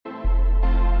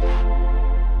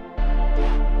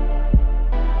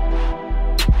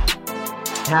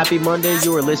happy Monday.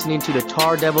 You are listening to the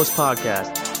Tar Devils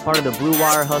podcast, part of the Blue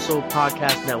Wire Hustle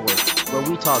podcast network, where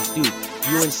we talk Duke,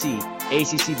 UNC,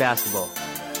 ACC basketball.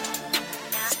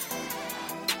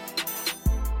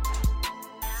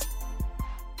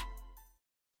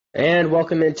 And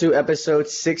welcome into episode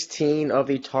 16 of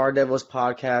the Tar Devils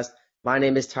podcast. My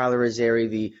name is Tyler Rozzeri,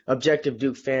 the objective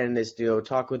Duke fan in this duo.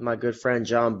 Talk with my good friend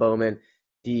John Bowman,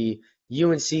 the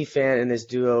UNC fan in this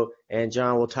duo. And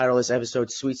John will title this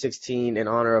episode Sweet 16 in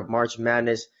honor of March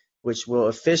Madness, which will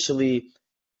officially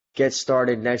get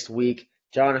started next week.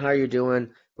 John, how are you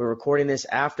doing? We're recording this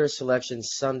after Selection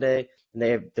Sunday, and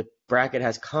the bracket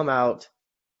has come out.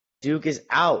 Duke is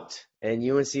out, and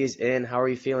UNC is in. How are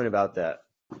you feeling about that?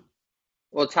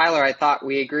 Well, Tyler, I thought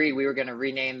we agreed we were going to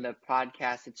rename the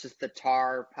podcast. It's just the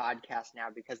Tar podcast now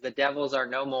because the Devils are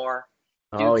no more.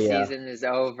 Duke season is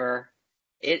over.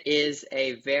 It is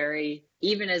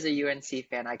even as a UNC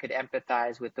fan, I could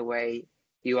empathize with the way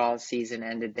you all's season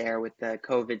ended there with the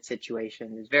COVID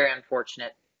situation. It's very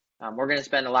unfortunate. We're going to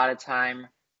spend a lot of time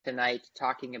tonight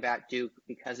talking about Duke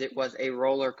because it was a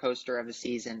roller coaster of a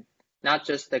season, not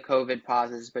just the COVID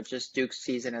pauses, but just Duke's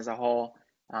season as a whole.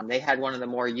 They had one of the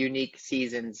more unique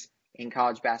seasons in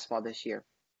college basketball this year.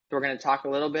 So we're going to talk a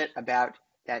little bit about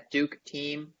that Duke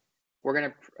team. We're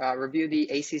going to review the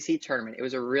ACC tournament. It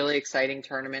was a really exciting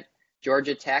tournament.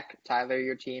 Georgia Tech, Tyler,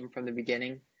 your team from the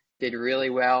beginning, did really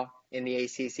well in the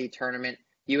ACC tournament.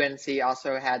 UNC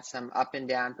also had some up and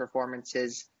down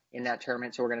performances in that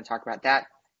tournament, so we're going to talk about that.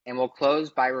 And we'll close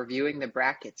by reviewing the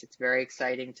brackets. It's very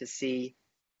exciting to see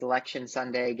Selection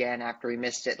Sunday again after we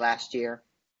missed it last year.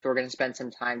 So we're going to spend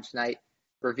some time tonight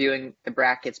reviewing the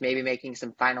brackets, maybe making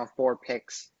some Final Four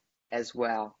picks as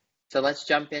well. So let's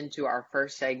jump into our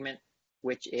first segment,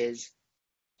 which is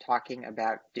talking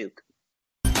about Duke.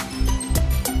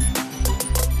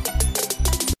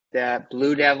 The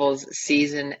Blue Devils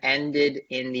season ended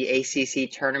in the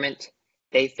ACC tournament.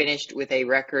 They finished with a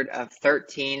record of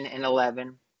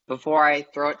 13-11. Before I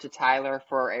throw it to Tyler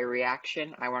for a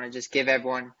reaction, I want to just give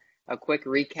everyone a quick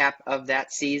recap of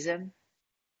that season.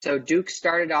 So Duke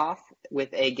started off with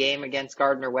a game against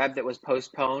Gardner-Webb that was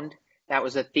postponed. That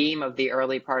was a theme of the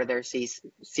early part of their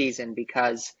season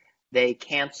because they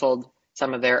canceled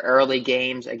some of their early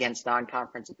games against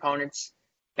non-conference opponents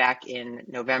back in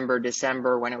November,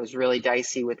 December when it was really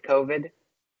dicey with COVID.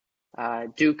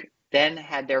 Duke then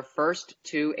had their first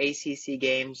two ACC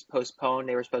games postponed.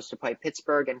 They were supposed to play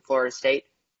Pittsburgh and Florida State,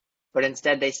 but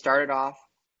instead they started off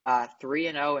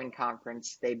 3-0 in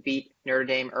conference. They beat Notre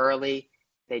Dame early.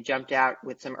 They jumped out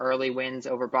with some early wins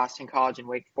over Boston College and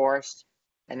Wake Forest,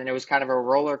 and then it was kind of a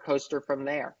roller coaster from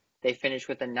there. They finished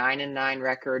with a 9-9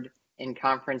 record in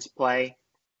conference play.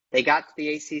 They got to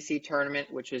the ACC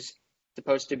tournament, which was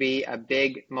supposed to be a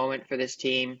big moment for this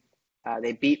team.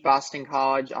 They beat Boston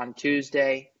College on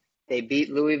Tuesday. They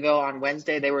beat Louisville on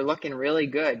Wednesday. They were looking really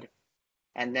good.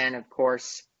 And then, of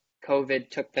course, COVID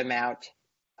took them out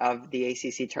of the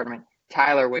ACC tournament.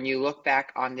 Tyler, when you look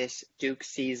back on this Duke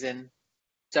season,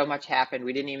 so much happened.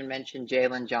 We didn't even mention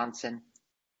Jalen Johnson.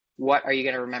 What are you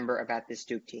going to remember about this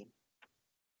Duke team?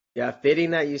 Yeah,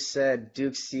 fitting that you said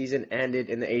Duke's season ended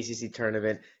in the ACC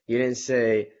tournament. You didn't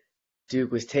say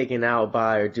Duke was taken out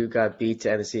by or Duke got beat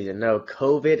to end the season. No,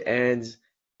 COVID ends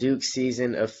Duke's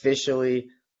season officially.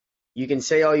 You can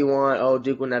say all you want,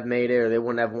 Duke wouldn't have made it or they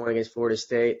wouldn't have won against Florida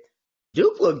State.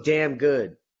 Duke looked damn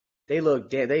good. They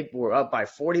were up by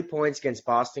 40 points against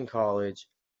Boston College.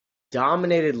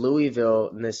 Dominated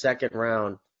Louisville in the second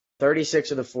round,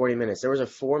 36 of the 40 minutes. There was a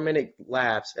 4-minute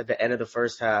lapse at the end of the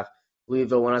first half.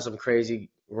 Louisville went on some crazy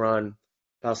run,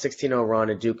 about 16-0 run,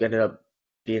 and Duke ended up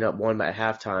being up one at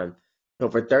halftime. So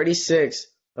for 36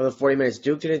 of the 40 minutes,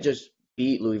 Duke didn't just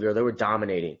beat Louisville. They were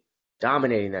dominating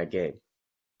that game.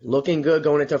 Looking good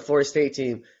going into a Florida State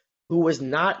team who was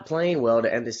not playing well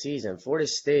to end the season. Florida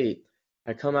State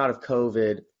had come out of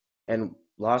COVID and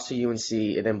lost to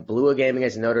UNC, and then blew a game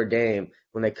against Notre Dame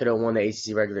when they could have won the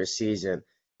ACC regular season.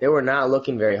 They were not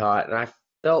looking very hot, and I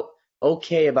felt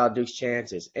okay about Duke's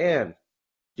chances. And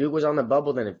Duke was on the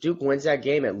bubble then. If Duke wins that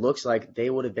game, it looks like they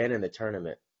would have been in the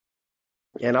tournament.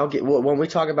 And when we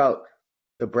talk about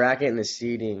the bracket and the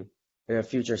seeding in a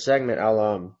future segment,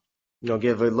 I'll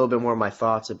give a little bit more of my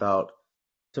thoughts about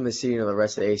some of the seeding of the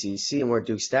rest of the ACC and where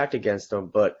Duke stacked against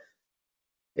them. But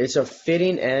it's a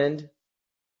fitting end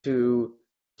to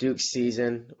Duke's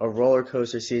season, a roller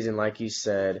coaster season, like you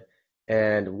said.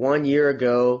 And 1 year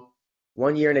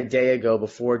and a day ago,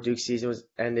 before Duke's season was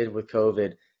ended with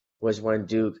COVID, was when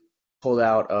Duke pulled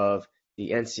out of the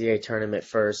NCAA tournament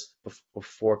first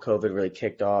before COVID really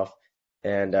kicked off.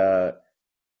 And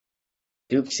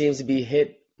Duke seems to be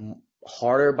hit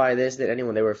harder by this than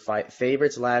anyone. They were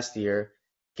favorites last year,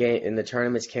 game and the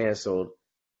tournament's canceled,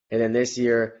 and then this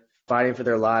year fighting for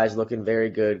their lives, looking very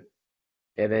good.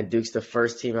 And then Duke's the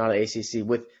first team out of ACC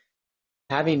with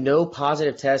having no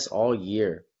positive tests all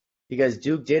year, because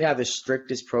Duke did have the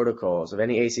strictest protocols of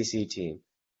any ACC team.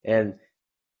 And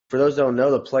for those who don't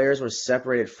know, the players were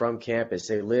separated from campus.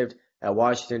 They lived at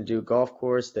Washington Duke Golf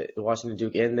Course, the Washington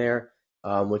Duke Inn there,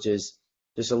 which is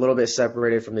just a little bit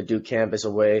separated from the Duke campus,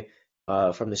 away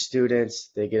from the students.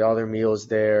 They get all their meals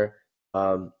there.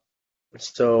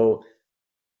 So,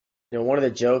 one of the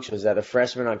jokes was that the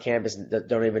freshmen on campus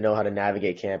don't even know how to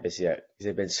navigate campus yet because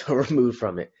they've been so removed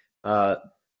from it.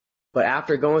 But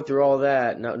after going through all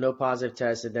that, no positive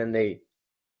tests, and then they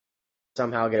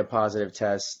somehow get a positive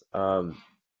test, during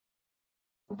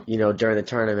the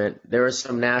tournament. There was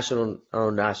some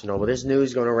but there's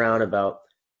news going around about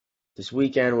this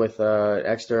weekend with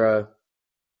extra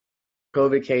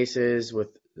COVID cases with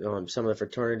some of the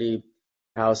fraternity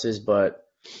houses,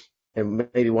 and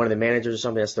maybe one of the managers or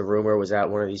something, that's the rumor, was at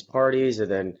one of these parties and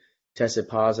then tested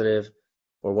positive,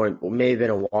 or may have been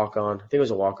a walk-on. I think it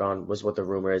was a walk-on was what the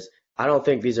rumor is. I don't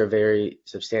think these are very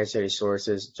substantiated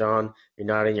sources. John, you're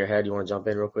nodding your head. You want to jump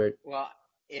in real quick? Well,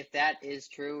 if that is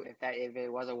true, if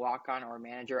it was a walk-on or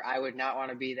manager, I would not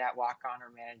want to be that walk-on or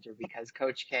manager, because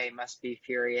Coach K must be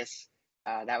furious.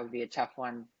 That would be a tough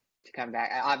one to come back.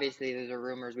 Obviously, those are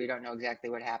rumors. We don't know exactly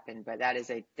what happened, but that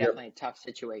is definitely a tough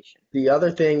situation. The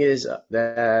other thing is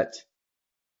that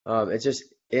it's just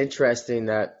interesting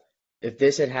that if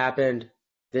this had happened,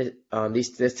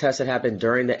 this test had happened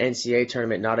during the NCAA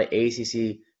tournament, not an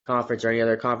ACC conference or any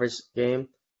other conference game,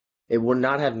 it would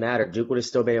not have mattered. Duke would have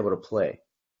still been able to play,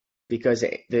 because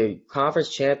the conference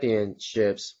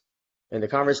championships and the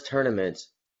conference tournaments,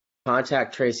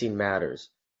 contact tracing matters.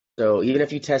 So even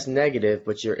if you test negative,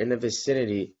 but you're in the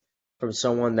vicinity from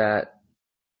someone that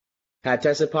had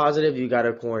tested positive, you got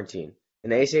to quarantine. In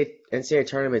the NCAA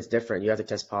tournament, it's different. You have to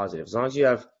test positive. As long as you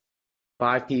have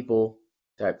 5 people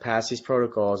that pass these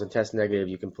protocols and test negative,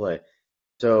 you can play.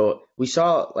 So we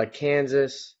saw like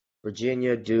Kansas,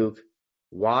 Virginia, Duke,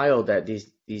 wild that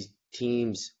these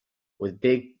teams with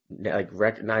big, like,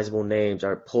 recognizable names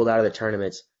are pulled out of the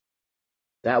tournaments.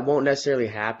 That won't necessarily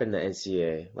happen in the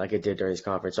NCAA like it did during this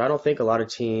conference. So I don't think a lot of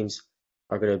teams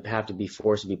are going to have to be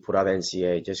forced to be put out of the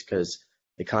NCAA just because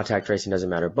the contact tracing doesn't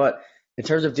matter. But in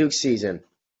terms of Duke's season,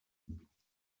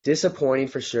 disappointing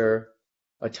for sure.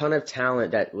 A ton of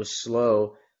talent that was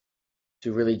slow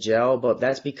to really gel, but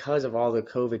that's because of all the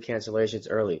COVID cancellations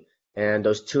early. And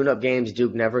those tune-up games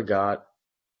Duke never got.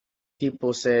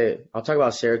 People say, I'll talk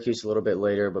about Syracuse a little bit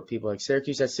later, but people like,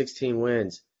 Syracuse had 16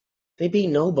 wins. They beat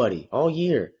nobody all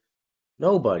year.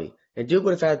 Nobody. And Duke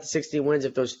would have had 16 wins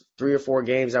if those 3 or 4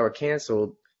 games that were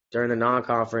canceled during the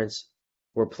non-conference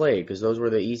were played, because those were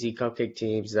the easy cupcake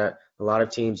teams that a lot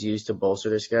of teams use to bolster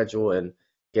their schedule and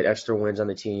get extra wins on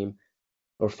the team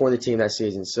or for the team that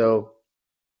season. So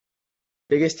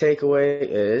biggest takeaway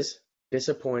is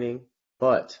disappointing,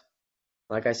 but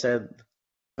like I said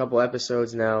a couple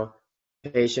episodes now,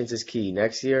 patience is key.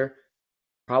 Next year,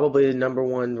 probably the number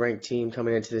 1 ranked team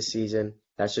coming into the season.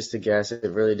 That's just a guess. It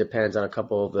really depends on a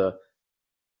couple of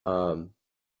the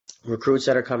recruits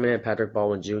that are coming in. Patrick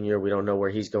Baldwin Jr., we don't know where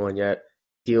he's going yet.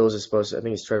 Keels is supposed to, I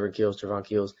think it's Trevon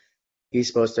Keels. He's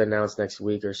supposed to announce next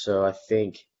week or so, I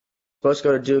think. Supposed to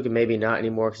go to Duke, and maybe not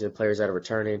anymore because the players that are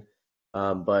returning.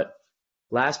 But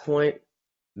last point,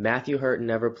 Matthew Hurt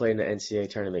never played in the NCAA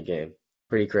tournament game.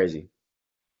 Pretty crazy.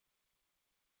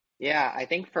 Yeah, I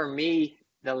think for me,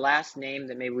 the last name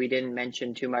that maybe we didn't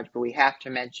mention too much, but we have to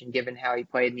mention given how he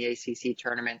played in the ACC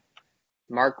tournament,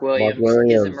 Mark Williams.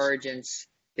 His emergence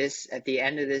at the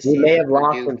end of this season may have for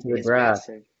lost Duke him to the is draft.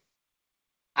 massive.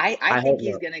 I think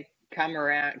he's going to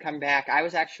come back. I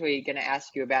was actually going to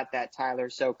ask you about that, Tyler.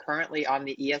 So currently on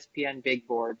the ESPN big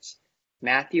boards,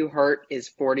 Matthew Hurt is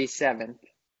 47th.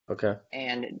 Okay.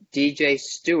 And DJ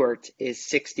Stewart is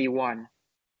 61.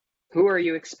 Who are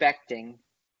you expecting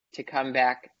to come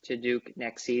back to Duke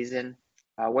next season?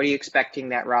 What are you expecting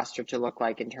that roster to look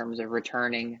like in terms of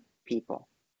returning people?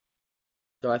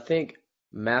 So I think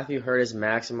Matthew Hurt has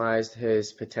maximized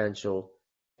his potential,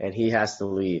 and he has to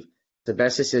leave. It's the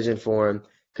best decision for him,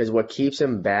 because what keeps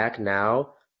him back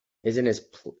now isn't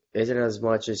as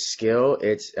much as skill,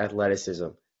 it's athleticism.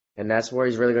 And that's where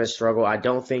he's really going to struggle. I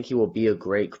don't think he will be a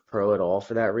great pro at all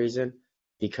for that reason,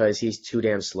 because he's too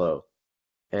damn slow.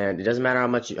 And it doesn't matter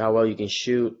how well you can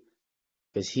shoot,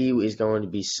 because he is going to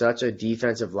be such a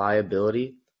defensive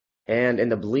liability. And in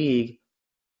the league,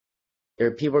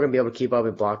 people are going to be able to keep up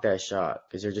and block that shot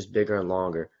because they're just bigger and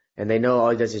longer. And they know all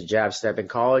he does is jab step. In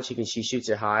college, he shoots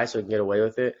it high so he can get away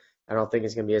with it. I don't think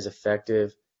it's going to be as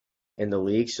effective in the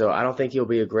league. So I don't think he'll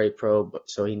be a great pro.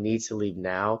 So he needs to leave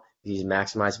now. He's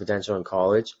maximized potential in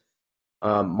college.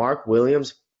 Mark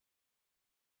Williams,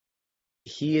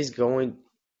 he is going.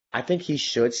 I think he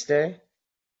should stay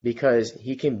because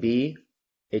he can be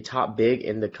a top big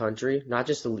in the country, not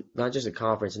just a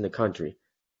conference in the country.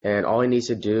 And all he needs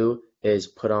to do is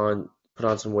put on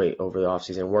some weight over the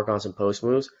offseason, work on some post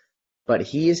moves. But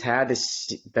he has had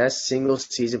the best single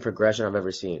season progression I've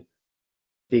ever seen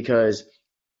because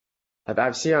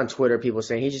I've seen on Twitter people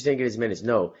saying he just didn't get his minutes.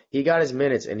 No, he got his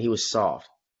minutes and he was soft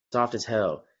as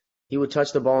hell. He would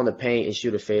touch the ball in the paint and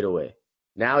shoot a fadeaway.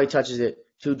 Now he touches it,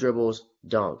 2 dribbles,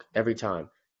 dunk every time.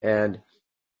 And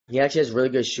he actually has really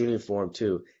good shooting for him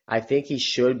too. I think he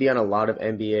should be on a lot of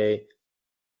NBA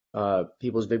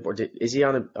people's big board. Is he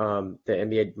on the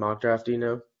NBA mock draft? Do you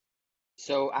know?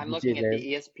 So I'm Did you see looking his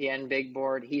at the name? ESPN big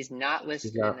board. He's not He's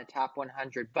listed in not. the top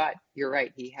 100, but you're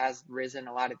right. He has risen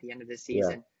a lot at the end of the Yeah.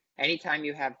 season. Anytime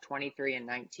you have 23 and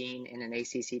 19 in an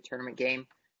ACC tournament game,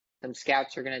 some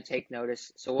scouts are going to take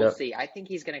notice. So we'll Yep. see. I think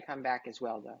he's going to come back as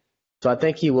well, though. So I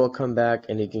think he will come back,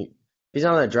 and he can. If he's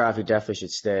not on the draft, he definitely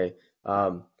should stay.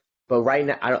 But right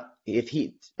now, I don't.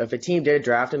 If a team did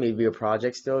draft him, he'd be a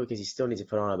project still because he still needs to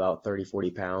put on about 30, 40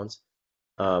 pounds.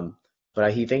 But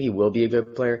I think he will be a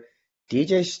good player.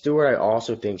 DJ Stewart, I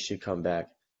also think should come back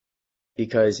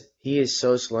because he is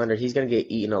so slender. He's gonna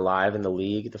get eaten alive in the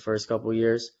league the first couple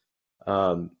years.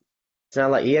 It's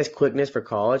not like he has quickness for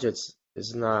college.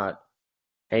 It's not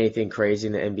anything crazy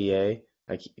in the NBA.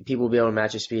 Like people will be able to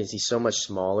match his speed, and he's so much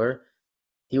smaller.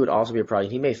 He would also be a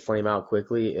problem. He may flame out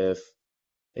quickly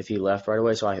if he left right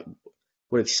away. So I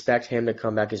would expect him to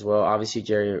come back as well. Obviously,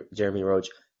 Jeremy Roach.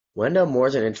 Wendell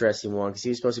Moore's an interesting one because he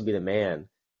was supposed to be the man,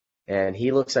 and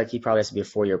he looks like he probably has to be a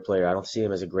 4-year player. I don't see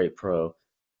him as a great pro.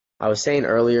 I was saying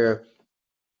earlier,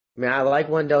 I mean, I like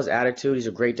Wendell's attitude. He's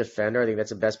a great defender. I think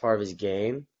that's the best part of his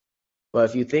game. But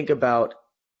if you think about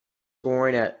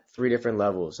scoring at 3 different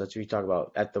levels, that's what you talk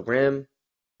about. At the rim,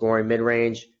 scoring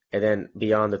mid-range, and then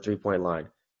beyond the three-point line.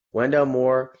 Wendell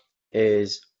Moore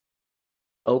is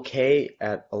okay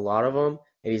at a lot of them,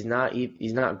 and he's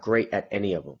not great at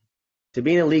any of them. To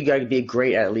be in the league, I could be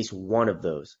great at least one of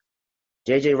those.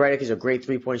 JJ Redick is a great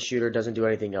 3-point shooter, doesn't do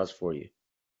anything else for you.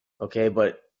 Okay,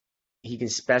 but he can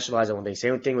specialize on one thing.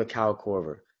 Same thing with Kyle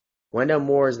Korver. Wendell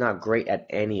Moore is not great at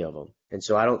any of them. And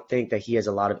so I don't think that he has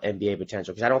a lot of NBA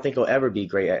potential because I don't think he'll ever be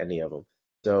great at any of them.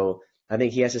 So I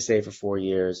think he has to stay for 4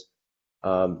 years.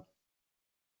 Um,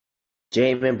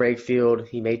 Jamin Brakefield,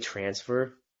 he may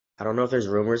transfer. I don't know if there's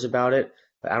rumors about it,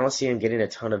 but I don't see him getting a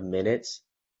ton of minutes.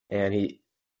 And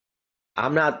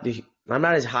I'm not I'm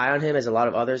not as high on him as a lot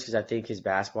of others because I think his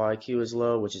basketball IQ is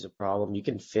low, which is a problem. You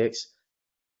can fix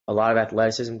a lot of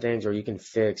athleticism things, or you can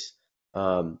fix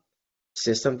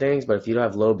system things, but if you don't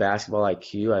have low basketball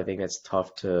IQ, I think that's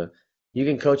tough to. You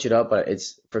can coach it up, but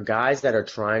it's for guys that are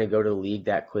trying to go to the league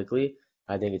that quickly.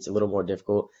 I think it's a little more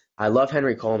difficult. I love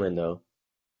Henry Coleman though.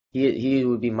 He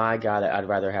would be my guy that I'd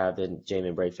rather have than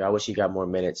Jamin Brakefield. I wish he got more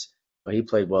minutes, but he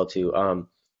played well too.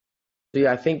 So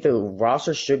yeah, I think the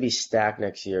roster should be stacked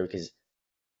next year because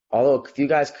although a few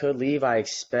guys could leave, I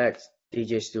expect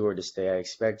DJ Stewart to stay. I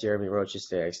expect Jeremy Roach to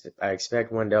stay. I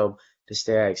expect Wendell to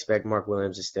stay. I expect Mark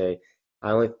Williams to stay.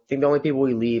 I only think the only people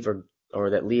we leave or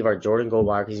that leave are Jordan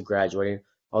Goldwire because he's graduating.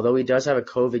 Although he does have a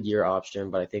COVID year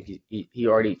option, but I think he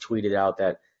already tweeted out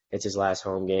that it's his last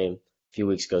home game a few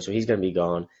weeks ago, so he's going to be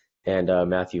gone. And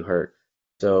Matthew Hurt.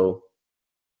 So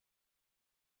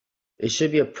it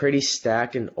should be a pretty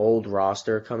stacked and old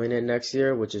roster coming in next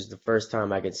year, which is the first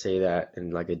time I could say that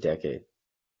in like a decade.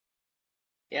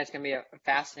 Yeah, it's going to be a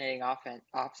fascinating off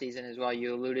season as well.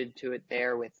 You alluded to it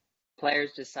there with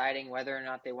players deciding whether or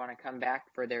not they want to come back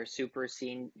for their super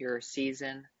senior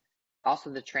season.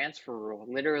 Also, the transfer rule.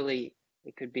 Literally,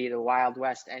 it could be the Wild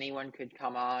West. Anyone could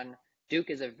come on. Duke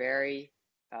is a very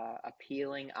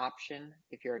appealing option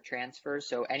if you're a transfer.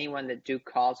 So anyone that Duke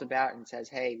calls about and says,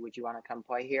 "Hey, would you want to come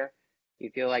play here?" You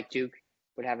feel like Duke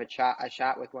would have a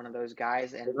shot with one of those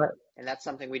guys, and that's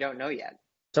something we don't know yet.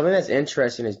 Something that's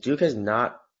interesting is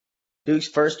Duke's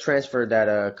first transfer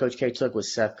that Coach K took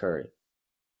was Seth Curry.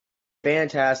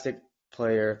 Fantastic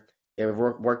player. It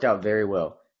worked out very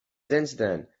well. Since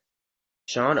then,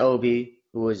 Sean Obi,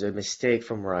 who was a mistake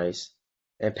from Rice,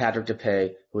 and Patrick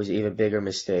DePay, who was an even bigger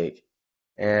mistake.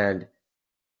 And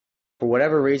for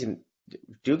whatever reason,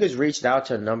 Duke has reached out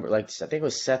to a number, like I think it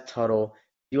was Seth Tuttle,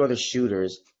 a few other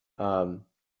shooters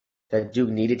that Duke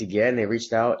needed to get, and they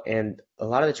reached out. And a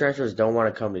lot of the transfers don't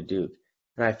want to come to Duke.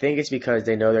 And I think it's because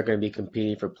they know they're going to be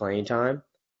competing for playing time,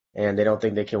 and they don't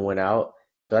think they can win out.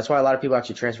 So that's why a lot of people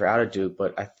actually transfer out of Duke.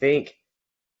 But I think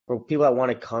for people that want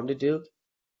to come to Duke,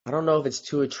 I don't know if it's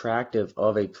too attractive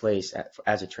of a place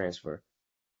as a transfer,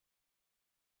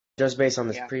 just based on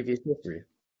this Yeah, previous history.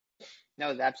 no,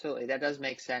 absolutely. That does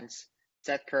make sense.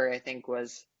 Seth Curry, I think,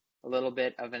 was a little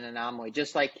bit of an anomaly,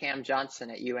 just like Cam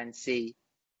Johnson at UNC.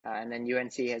 And then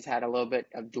UNC has had a little bit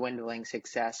of dwindling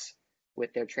success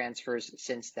with their transfers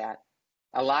since that.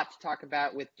 A lot to talk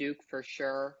about with Duke for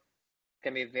sure. It's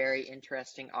going to be a very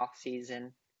interesting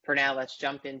offseason. For now, let's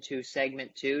jump into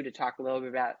segment 2 to talk a little bit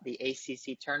about the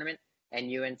ACC tournament and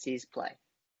UNC's play.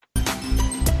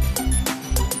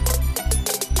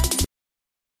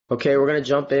 Okay, we're going to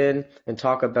jump in and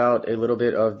talk about a little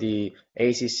bit of the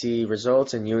ACC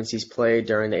results and UNC's play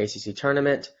during the ACC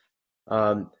tournament.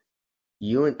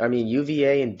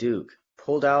 UVA and Duke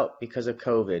pulled out because of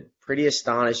COVID. Pretty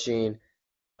astonishing.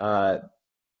 Uh,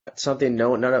 Something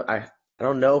I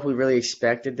don't know if we really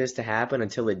expected this to happen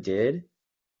until it did.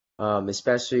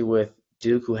 Especially with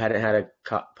Duke, who hadn't had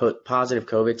a positive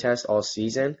COVID test all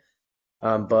season.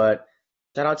 But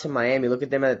shout out to Miami. Look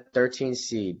at them at a 13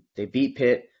 seed. They beat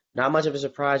Pitt. Not much of a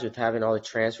surprise with having all the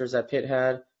transfers that Pitt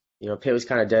had. You know, Pitt was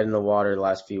kind of dead in the water the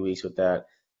last few weeks with that.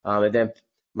 And then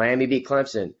Miami beat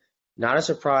Clemson. Not a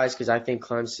surprise because I think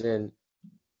Clemson,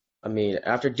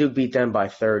 after Duke beat them by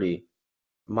 30,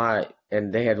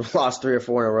 and they had lost 3 or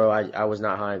 4 in a row, I was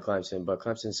not high on Clemson, but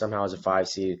Clemson somehow is a 5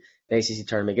 seed. The ACC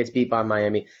tournament gets beat by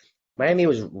Miami. Miami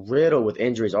was riddled with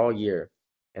injuries all year,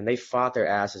 and they fought their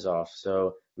asses off.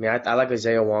 So, I like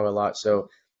Isaiah Wong a lot. So,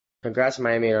 congrats to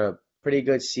Miami on a pretty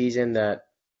good season that,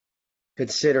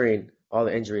 considering all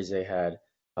the injuries they had.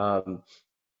 And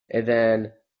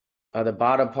then the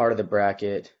bottom part of the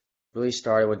bracket really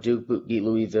started when Duke beat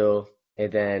Louisville,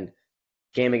 and then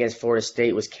game against Florida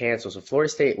State was canceled. So Florida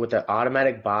State with an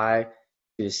automatic bye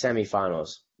to the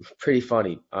semifinals. Pretty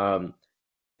funny.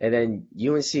 And then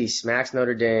UNC smacks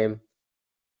Notre Dame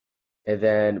and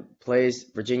then plays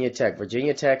Virginia Tech.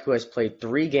 Virginia Tech, who has played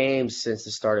 3 games since the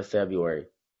start of February,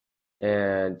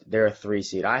 and they're a 3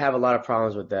 seed. I have a lot of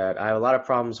problems with that. I have a lot of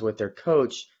problems with their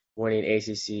coach winning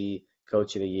ACC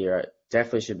Coach of the Year.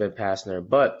 Definitely should have been passing there.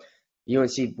 But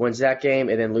UNC wins that game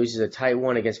and then loses a tight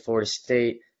one against Florida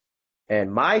State.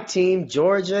 And my team,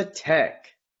 Georgia Tech.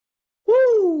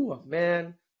 Woo!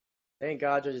 Man, thank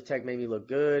God Georgia Tech made me look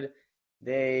good.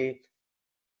 They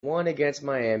won against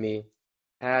Miami,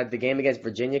 had the game against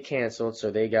Virginia canceled,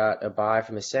 so they got a bye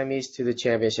from the semis to the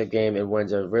championship game and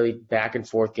wins a really back and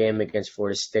forth game against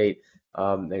Florida State.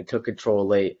 They took control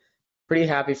late. Pretty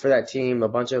happy for that team. A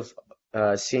bunch of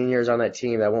seniors on that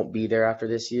team that won't be there after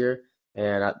this year.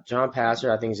 And John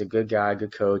Passer, I think, is a good guy,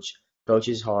 good coach.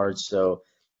 Coaches hard. So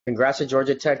congrats to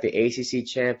Georgia Tech, the ACC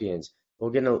champions.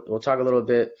 We'll talk a little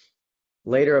bit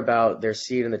later about their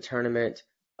seed in the tournament.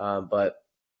 But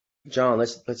John,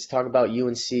 let's talk about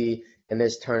UNC in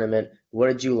this tournament. What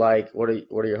did you like? What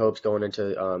are your hopes going into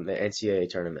the NCAA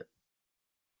tournament?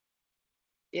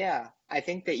 Yeah, I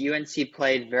think that UNC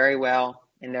played very well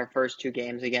in their first 2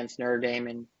 games against Notre Dame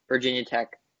and Virginia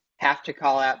Tech. Have to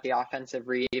call out the offensive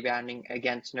rebounding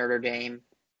against Notre Dame.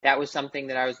 That was something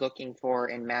that I was looking for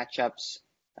in matchups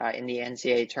in the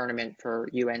NCAA tournament for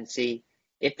UNC.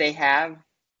 If they have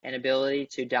an ability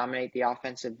to dominate the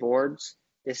offensive boards,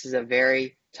 this is a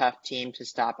very tough team to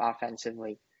stop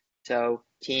offensively. So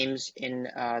teams in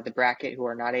the bracket who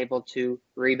are not able to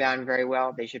rebound very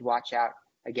well, they should watch out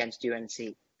against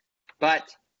UNC. But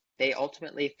they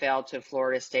ultimately fell to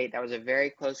Florida State. That was a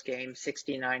very close game,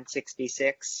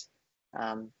 69-66.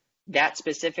 That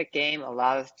specific game, a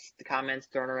lot of the comments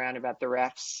thrown around about the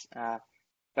refs.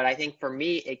 But I think for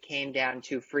me, it came down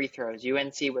to free throws.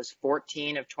 UNC was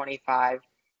 14 of 25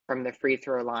 from the free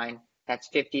throw line. That's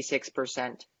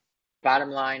 56%.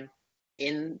 Bottom line,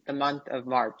 in the month of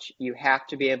March, you have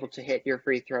to be able to hit your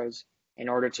free throws in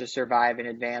order to survive and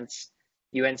advance.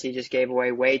 UNC just gave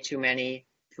away way too many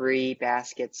free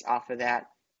baskets off of that.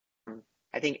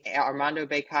 I think Armando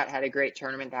Bacot had a great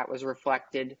tournament that was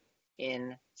reflected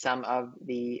in some of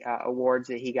the awards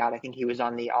that he got. I think he was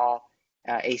on the all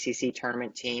ACC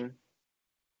tournament team.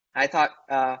 I thought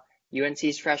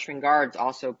UNC's freshman guards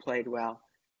also played well.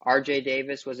 RJ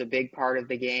Davis was a big part of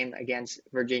the game against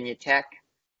Virginia Tech.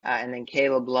 And then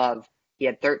Caleb Love, he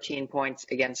had 13 points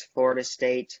against Florida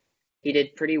State. He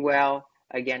did pretty well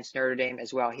against Notre Dame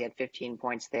as well. He had 15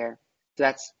 points there. So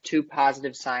that's 2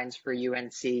 positive signs for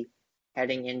UNC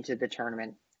heading into the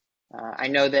tournament. I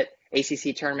know that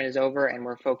ACC tournament is over and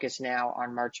we're focused now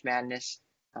on March Madness.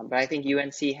 But I think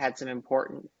UNC had some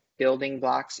important building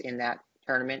blocks in that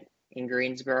tournament in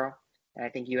Greensboro. And I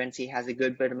think UNC has a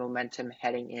good bit of momentum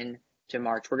heading into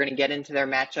March. We're going to get into their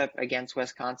matchup against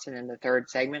Wisconsin in the 3rd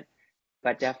segment,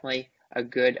 but definitely a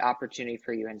good opportunity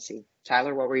for UNC.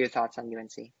 Tyler, what were your thoughts on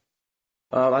UNC?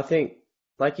 I think,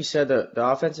 like you said, the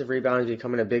offensive rebound is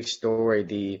becoming a big story.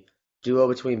 The duo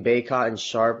between Baycott and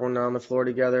Sharp were now on the floor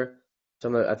together.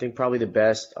 I think probably the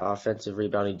best offensive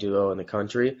rebounding duo in the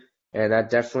country, and that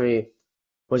definitely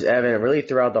was evident really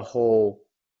throughout the whole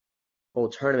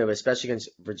tournament, but especially against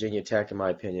Virginia Tech, in my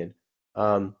opinion.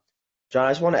 Um, John,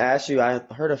 I just want to ask you. I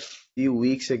heard a few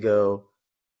weeks ago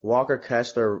Walker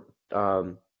Kessler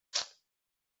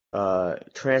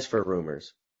transfer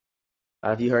rumors.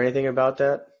 Have you heard anything about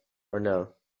that or no?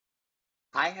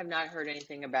 I have not heard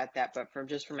anything about that, but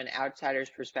from an outsider's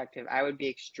perspective, I would be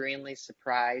extremely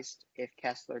surprised if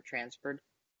Kessler transferred.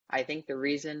 I think the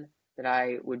reason that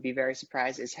I would be very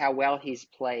surprised is how well he's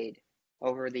played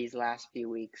over these last few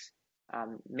weeks.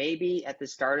 Maybe at the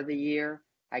start of the year,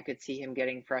 I could see him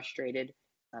getting frustrated,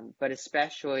 but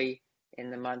especially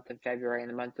in the month of February and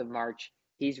the month of March,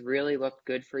 he's really looked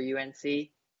good for UNC.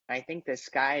 I think the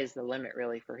sky is the limit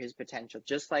really for his potential.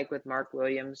 Just like with Mark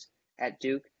Williams at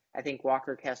Duke, I think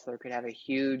Walker Kessler could have a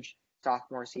huge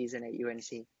sophomore season at UNC.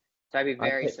 So I'd be I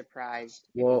very think, surprised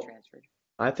if he well, transferred.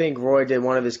 I think Roy did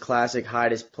one of his classic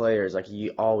hide his players like he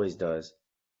always does.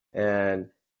 And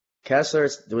Kessler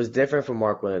was different from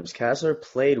Mark Williams. Kessler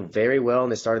played very well in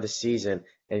the start of the season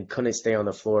and couldn't stay on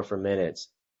the floor for minutes.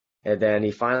 And then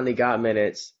he finally got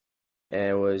minutes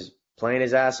and was playing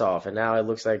his ass off. And now it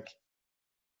looks like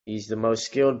he's the most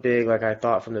skilled big, like I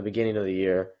thought from the beginning of the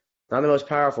year. Not the most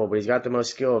powerful, but he's got the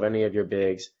most skill of any of your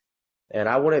bigs. And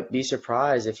I wouldn't be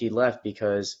surprised if he left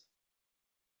because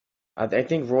I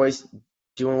think Roy's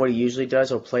doing what he usually does.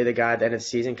 He'll play the guy at the end of the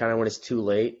season, kind of when it's too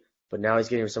late. But now he's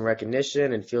getting some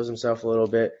recognition and feels himself a little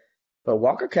bit. But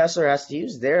Walker Kessler he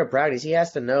was there at practice. He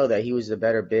has to know that he was the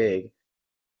better big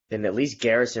than at least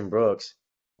Garrison Brooks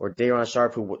or Day'Ron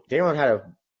Sharp, who Day'Ron had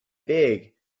a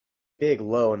big, big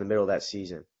low in the middle of that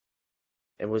season.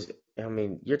 And I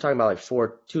mean, you're talking about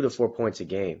like 2 to 4 points a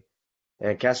game.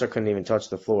 And Kessler couldn't even touch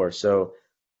the floor. So,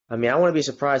 I mean, I wouldn't be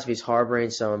surprised if he's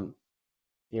harboring some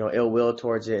ill will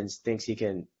towards it and thinks he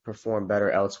can perform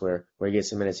better elsewhere where he gets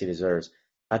the minutes he deserves.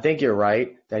 I think you're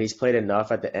right that he's played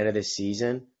enough at the end of this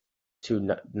season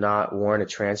to not warrant a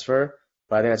transfer,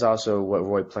 but I think that's also what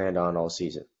Roy planned on all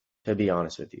season, to be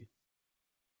honest with you.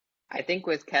 I think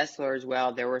with Kessler as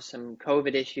well, there were some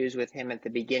COVID issues with him at the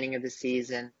beginning of the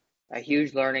season, a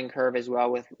huge learning curve as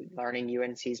well with learning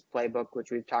UNC's playbook,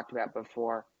 which we've talked about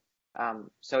before.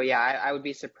 So yeah, I would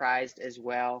be surprised as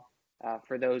well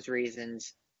for those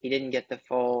reasons. He didn't get the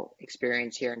full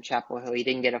experience here in Chapel Hill. He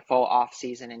didn't get a full off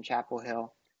season in Chapel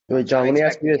Hill. Wait, So I'm John, let me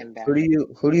ask you expecting this. him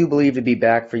back. Who do you believe to be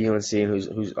back for UNC and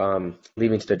who's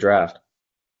leaving to the draft?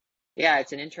 Yeah,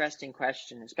 it's an interesting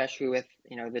question, especially with,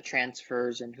 the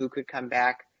transfers and who could come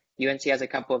back. UNC has a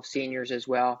couple of seniors as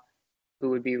well who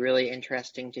would be really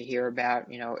interesting to hear about,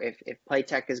 if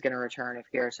Playtech is going to return, if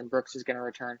Garrison Brooks is going to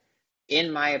return.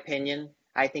 In my opinion,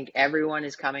 I think everyone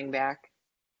is coming back,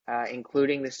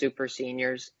 including the super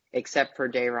seniors, except for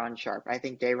Day'Ron Sharp. I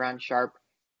think Day'Ron Sharp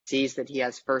sees that he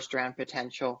has first round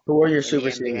potential Who are your in the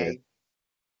super seniors? NBA.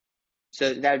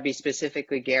 So that would be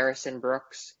specifically Garrison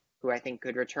Brooks, who I think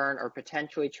could return or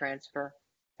potentially transfer.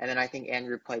 And then I think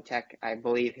Andrew Playtech, I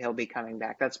believe he'll be coming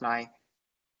back. That's my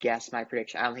guess, my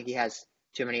prediction. I don't think he has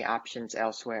too many options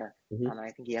elsewhere. Hmm. I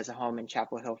think he has a home in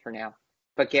Chapel Hill for now.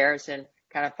 But Garrison,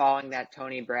 kind of following that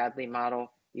Tony Bradley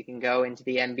model, you can go into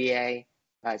the NBA,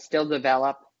 still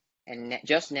develop, and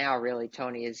just now, really,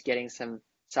 Tony is getting some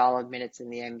solid minutes in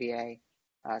the NBA.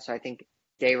 So I think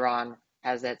Day'Ron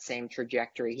has that same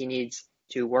trajectory. He needs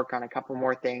to work on a couple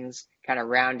more things, kind of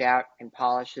round out and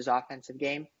polish his offensive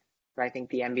game. But I think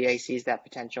the NBA sees that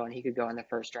potential, and he could go in the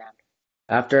first round.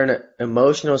 After an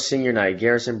emotional senior night,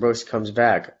 Garrison Brooks comes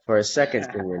back for a second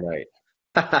senior night.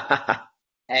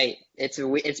 Hey,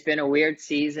 it's been a weird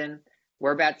season.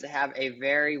 We're about to have a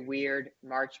very weird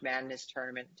March Madness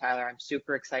tournament. Tyler, I'm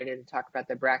super excited to talk about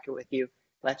the bracket with you.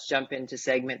 Let's jump into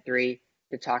segment 3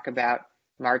 to talk about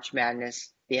March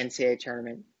Madness, the NCAA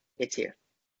tournament. It's here.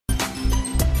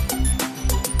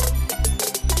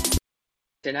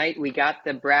 Tonight we got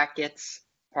the brackets,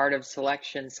 part of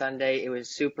Selection Sunday. It was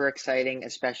super exciting,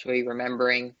 especially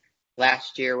remembering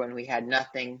last year when we had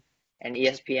nothing and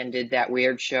ESPN did that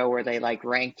weird show where they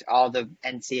ranked all the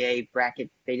NCAA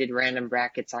bracket. They did random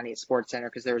brackets on Sports Center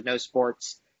because there was no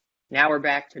sports. Now we're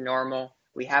back to normal.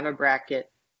 We have a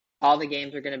bracket. All the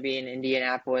games are going to be in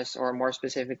Indianapolis, or more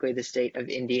specifically, the state of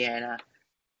Indiana.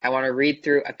 I want to read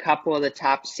through a couple of the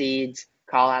top seeds,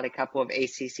 call out a couple of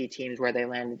ACC teams where they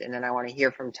landed, and then I want to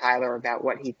hear from Tyler about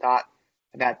what he thought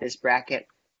about this bracket.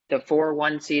 The 4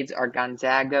 1 seeds are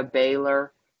Gonzaga,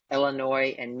 Baylor,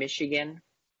 Illinois, and Michigan.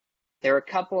 There were a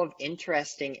couple of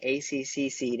interesting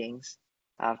ACC seedings.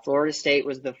 Florida State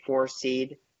was the 4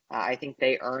 seed. I think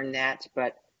they earned that,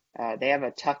 but they have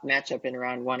a tough matchup in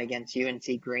round 1 against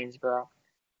UNC Greensboro.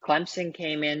 Clemson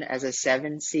came in as a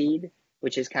 7 seed,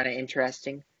 which is kind of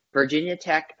interesting. Virginia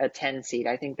Tech, a 10 seed.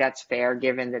 I think that's fair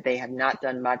given that they have not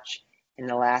done much in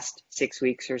the last 6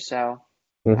 weeks or so.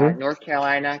 North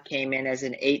Carolina came in as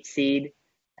an 8 seed.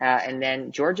 And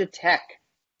then Georgia Tech,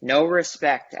 no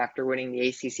respect after winning the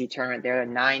ACC tournament. They're a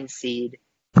 9 seed.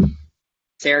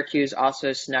 Syracuse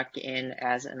also snuck in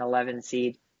as an 11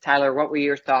 seed. Tyler, what were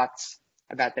your thoughts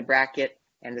about the bracket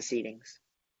and the seedings?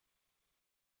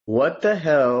 What the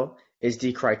hell is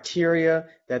the criteria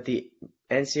that the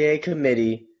NCAA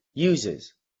committee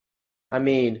uses? I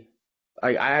mean,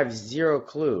 I have zero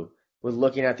clue with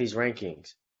looking at these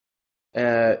rankings.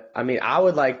 I mean, I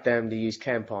would like them to use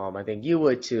KenPom. I think you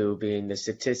would too, being the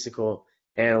statistical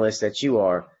analyst that you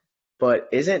are. But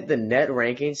isn't the net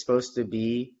ranking supposed to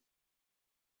be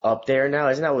up there now?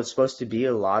 Isn't that what's supposed to be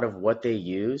a lot of what they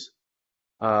use?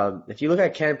 If you look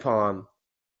at KenPom,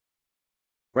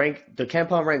 the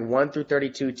KenPom ranked 1 through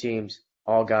 32 teams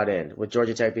all got in, with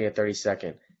Georgia Tech being at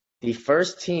 32nd. The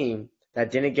first team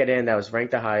that didn't get in that was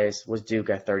ranked the highest was Duke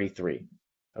at 33.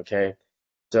 Okay,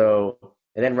 so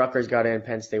and then Rutgers got in,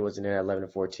 Penn State wasn't in at 11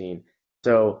 and 14.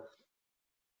 So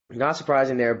not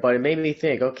surprising there, but it made me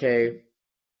think, okay,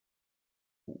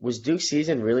 was Duke's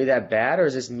season really that bad, or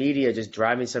is this media just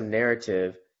driving some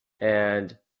narrative,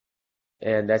 and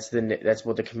that's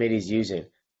what the committee's using?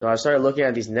 So I started looking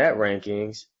at these net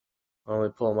rankings. Let me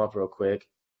pull them up real quick.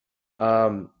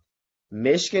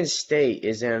 Michigan State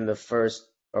is in the first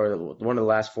or one of the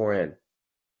last 4 in.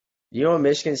 You know what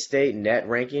Michigan State net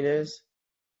ranking is?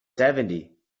 70.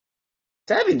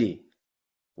 70.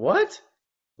 What?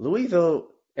 Louisville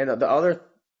and the other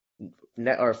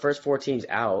net or first 4 teams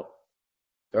out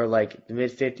are like the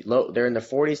mid 50s. They're in the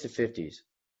 40s to 50s,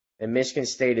 and Michigan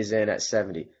State is in at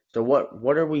 70. So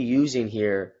what are we using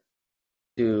here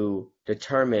to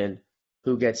determine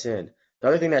who gets in? The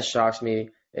other thing that shocks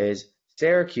me is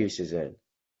Syracuse is in.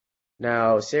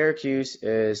 Now, Syracuse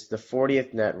is the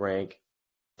 40th net rank.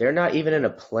 They're not even in a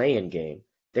play-in game.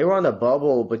 They were on the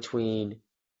bubble between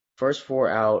first 4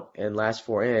 out and last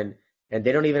 4 in, and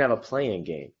they don't even have a play-in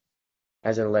game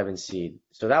as an 11 seed.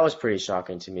 So that was pretty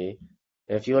shocking to me.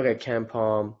 And if you look at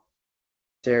KenPom,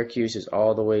 Syracuse is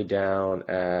all the way down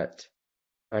at,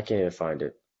 I can't even find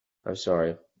it. I'm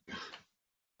sorry.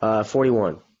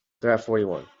 41. They're at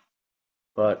 41.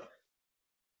 But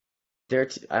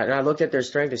and I looked at their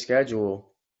strength of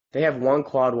schedule. They have 1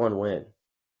 quad 1 win.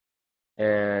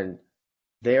 And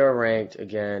they are ranked,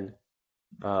 again,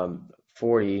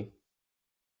 40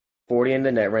 in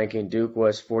the net ranking. Duke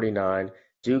was 49.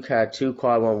 Duke had 2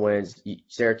 quad 1 wins.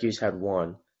 Syracuse had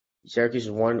 1. Syracuse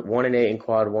was 1 and 8 in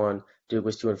quad 1. Duke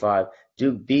was 2 and 5.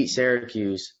 Duke beat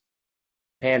Syracuse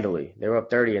handily. They were up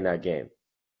 30 in that game.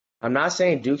 I'm not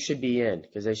saying Duke should be in,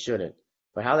 because they shouldn't.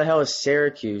 But how the hell is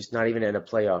Syracuse not even in a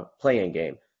play-in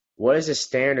game? What is the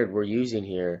standard we're using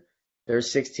here? They're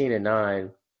 16 and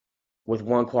 9 with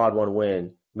 1 quad 1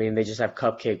 win, meaning they just have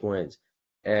cupcake wins.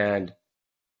 And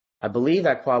I believe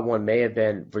that quad 1 may have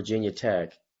been Virginia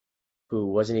Tech, who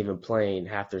wasn't even playing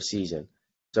half their season.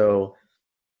 So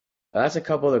that's a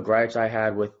couple of the gripes I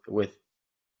had with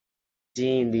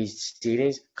seeing these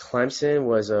seedings. Clemson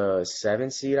was a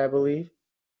 7 seed, I believe.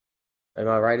 Am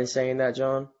I right in saying that,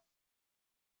 John?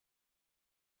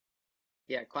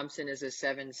 Yeah, Clemson is a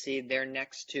 7 seed. They're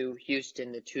next to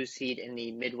Houston, the 2 seed in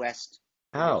the Midwest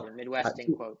How? division. Midwest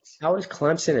in quotes. How is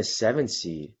Clemson a 7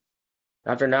 seed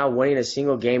after not winning a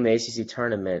single game in the ACC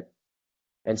tournament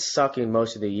and sucking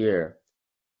most of the year?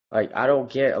 Like, I don't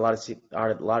get a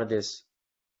lot of this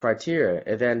criteria.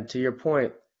 And then to your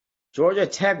point, Georgia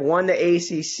Tech won the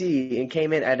ACC and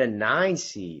came in at a 9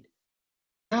 seed.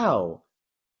 How?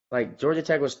 Like, Georgia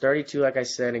Tech was 32, like I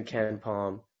said, in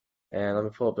KenPom. And let me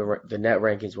pull up the net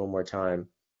rankings one more time.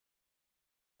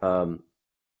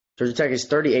 Georgia Tech is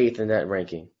 38th in net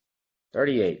ranking.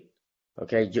 38.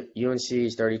 Okay, UNC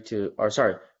is 32. Or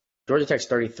sorry, Georgia Tech's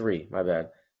 33. My bad.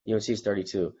 UNC is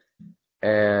 32.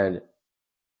 And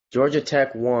Georgia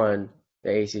Tech won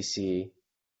the ACC.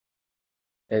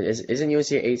 And isn't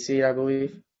UNC an 8 seed, I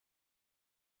believe?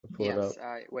 Pull it up.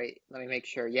 Wait, let me make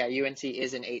sure. Yeah, UNC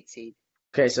is an 8 seed.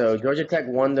 Okay, so Georgia Tech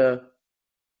won the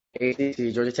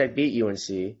ACC. Georgia Tech beat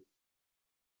UNC,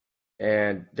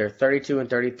 and they're 32 and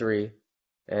 33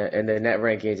 in the net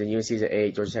rankings, and UNC's at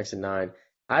 8, Georgia Tech's at 9.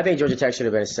 I think Georgia Tech should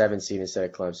have been a 7 seed instead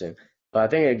of Clemson. But I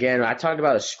think, again, I talked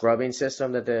about a scrubbing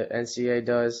system that the NCAA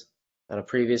does on a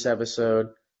previous episode.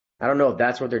 I don't know if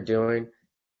that's what they're doing.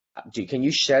 Can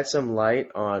you shed some light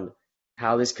on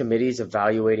how this committee is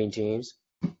evaluating teams?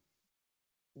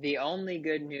 The only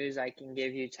good news I can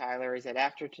give you, Tyler, is that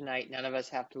after tonight, none of us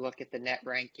have to look at the net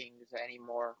rankings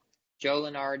anymore. Joe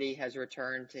Lenardi has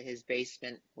returned to his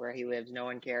basement where he lives. No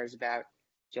one cares about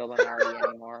Joe Lenardi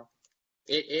anymore.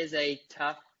 It is a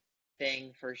tough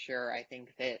thing for sure. I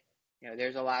think that,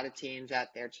 there's a lot of teams out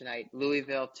there tonight.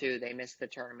 Louisville, too, they missed the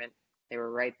tournament. They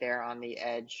were right there on the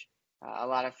edge. A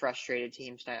lot of frustrated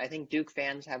teams tonight. I think Duke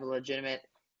fans have a legitimate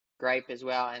gripe as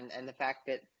well. And the fact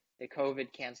that the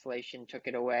COVID cancellation took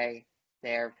it away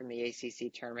there from the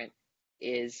ACC tournament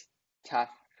is tough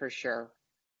for sure.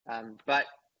 But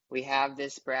we have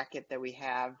this bracket that we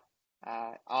have.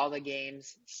 All the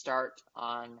games start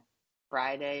on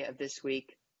Friday of this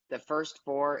week. The first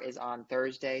four is on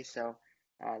Thursday, so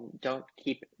don't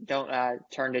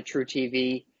turn to True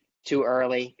TV too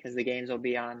early because the games will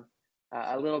be on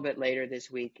a little bit later this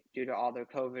week due to all the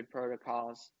COVID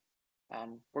protocols.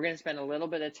 We're going to spend a little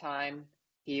bit of time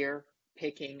here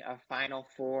picking a Final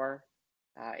Four.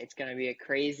 It's going to be a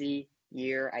crazy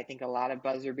year. I think a lot of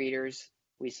buzzer beaters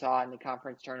we saw in the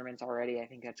conference tournaments already. I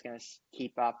think that's going to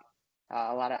keep up.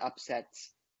 A lot of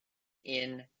upsets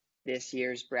in this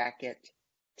year's bracket.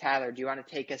 Tyler, do you want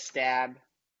to take a stab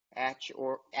at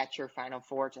your Final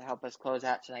Four to help us close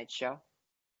out tonight's show?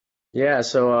 Yeah,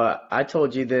 so I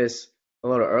told you this a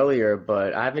little earlier,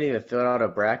 but I haven't even filled out a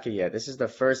bracket yet. This is the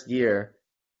first year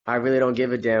I really don't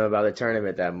give a damn about the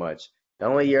tournament that much. The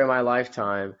only year of my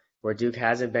lifetime where Duke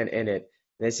hasn't been in it.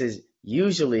 This is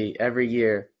usually every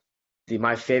year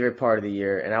my favorite part of the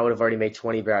year, and I would have already made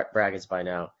 20 brackets by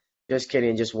now. Just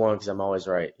kidding, just one because I'm always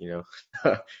right,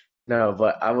 No,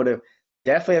 but I would have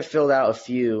definitely have filled out a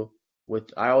few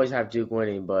with. I always have Duke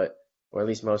winning, or at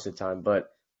least most of the time. But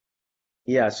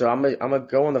yeah, so I'm gonna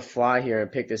go on the fly here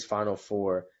and pick this Final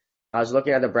Four. I was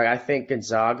looking at the bracket. I think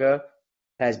Gonzaga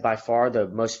has by far the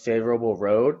most favorable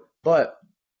road, but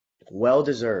well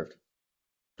deserved.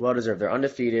 Well deserved. They're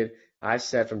undefeated. I've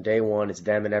said from day one it's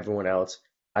them and everyone else.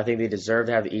 I think they deserve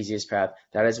to have the easiest path.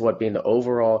 That is what being the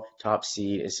overall top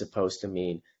seed is supposed to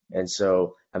mean. And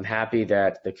so I'm happy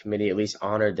that the committee at least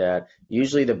honored that.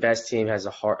 Usually the best team has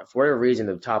for whatever reason,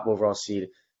 the top overall seed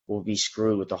will be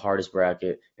screwed with the hardest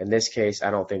bracket. In this case,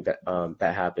 I don't think that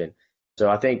that happened. So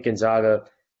I think Gonzaga,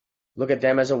 look at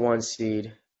them as a 1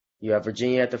 seed. You have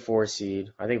Virginia at the 4 seed.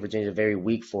 I think Virginia's a very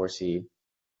weak 4 seed.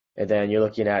 And then you're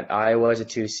looking at Iowa as a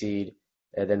 2 seed.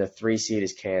 And then the 3 seed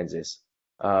is Kansas.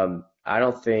 I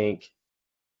don't think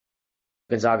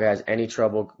Gonzaga has any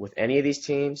trouble with any of these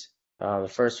teams. The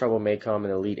first trouble may come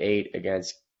in the Elite Eight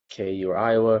against KU or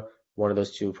Iowa. One of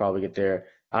those two will probably get there.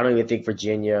 I don't even think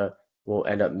Virginia will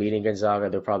end up meeting Gonzaga.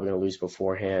 They're probably going to lose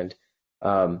beforehand.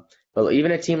 But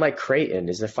even a team like Creighton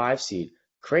is the 5 seed.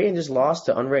 Creighton just lost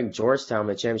to unranked Georgetown in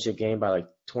the championship game by like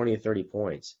 20 or 30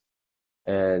 points.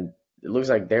 And it looks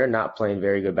like they're not playing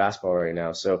very good basketball right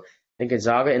now. So I think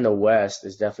Gonzaga in the West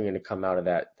is definitely going to come out of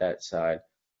that side.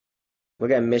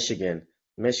 Look at Michigan.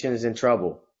 Michigan is in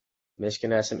trouble.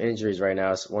 Michigan has some injuries right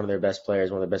now. It's one of their best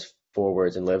players, one of their best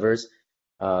forwards and livers.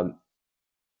 And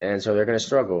so they're going to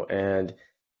struggle. And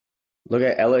look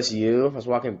at LSU. I was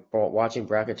watching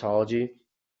bracketology,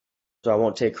 so I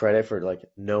won't take credit for like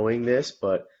knowing this,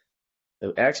 but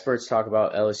the experts talk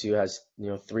about LSU has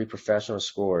 3 professional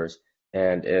scorers,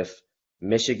 and if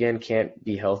Michigan can't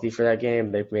be healthy for that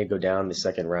game, they may go down in the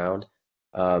second round.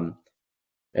 And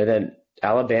then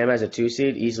Alabama as a 2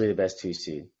 seed, easily the best 2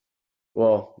 seed.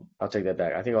 Well, I'll take that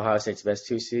back. I think Ohio State's the best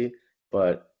 2 seed,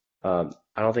 but I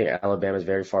don't think Alabama is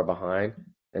very far behind.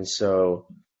 And so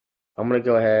I'm going to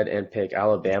go ahead and pick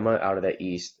Alabama out of the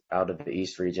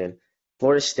East region.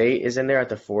 Florida State is in there at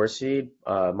the 4 seed.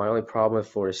 My only problem with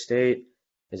Florida State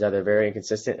is that they're very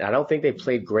inconsistent. I don't think they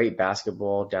played great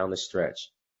basketball down the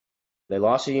stretch. They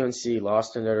lost to UNC,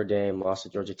 lost to Notre Dame, lost to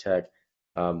Georgia Tech,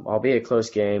 albeit close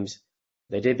games.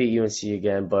 They did beat UNC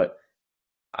again, but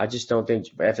I just don't think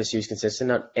FSU is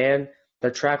consistent. And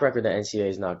their track record at NCAA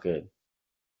is not good.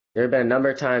 There have been a number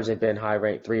of times they've been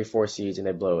high-ranked 3 or 4 seeds and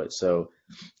they blow it. So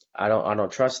I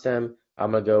don't trust them.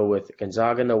 I'm gonna go with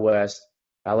Gonzaga in the West,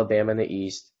 Alabama in the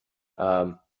East.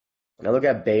 Now look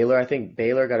at Baylor. I think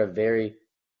Baylor got a very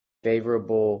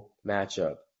favorable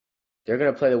matchup. They're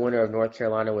gonna play the winner of North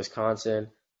Carolina, Wisconsin.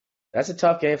 That's a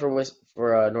tough game for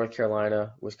North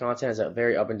Carolina. Wisconsin has a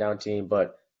very up and down team,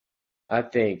 but I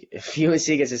think if UNC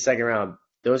gets the second round,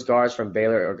 those guards from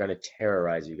Baylor are gonna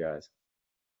terrorize you guys.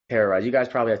 Terrorize. You guys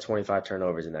probably had 25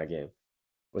 turnovers in that game,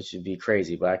 which would be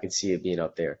crazy, but I could see it being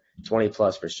up there. 20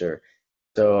 plus for sure.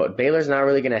 So Baylor's not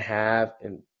really going to have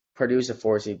and produce a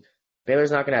 4 seed.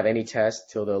 Baylor's not going to have any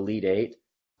tests till the Elite Eight.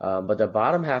 But the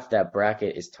bottom half of that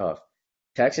bracket is tough.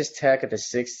 Texas Tech at the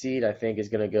 6th seed, I think, is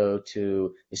going to go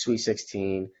to the Sweet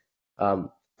 16.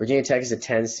 Virginia Tech is a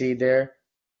 10 seed there.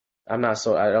 I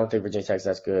don't think Virginia Tech's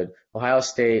that's good. Ohio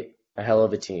State, a hell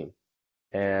of a team.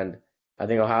 And I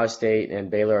think Ohio State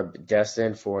and Baylor are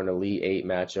destined for an Elite Eight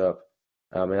matchup.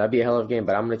 And that'd be a hell of a game,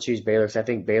 but I'm going to choose Baylor because I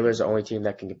think Baylor's the only team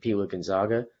that can compete with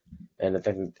Gonzaga. And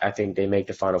I think they make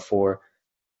the Final Four.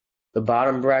 The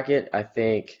bottom bracket, I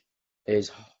think,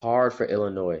 is hard for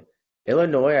Illinois.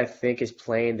 Illinois, I think, is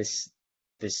playing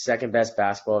the second best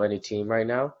basketball of any team right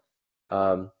now.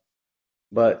 Um,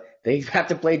 but they have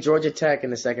to play Georgia Tech in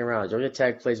the second round. Georgia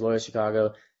Tech plays Loyola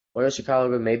Chicago. Loyola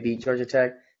Chicago may beat Georgia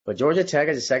Tech, but Georgia Tech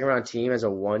as a second round team as a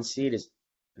 1 seed is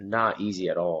not easy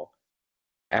at all.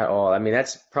 At all. I mean,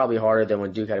 that's probably harder than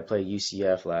when Duke had to play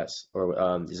UCF last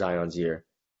or Zion's year.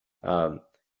 Um,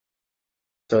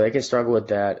 so they can struggle with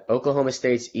that. Oklahoma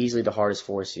State's easily the hardest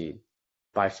 4 seed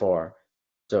by far.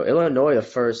 So Illinois, the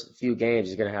first few games,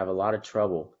 is going to have a lot of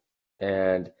trouble,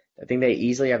 and I think they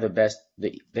easily have the best.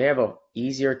 They have a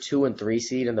easier 2 and 3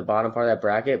 seed in the bottom part of that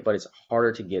bracket, but it's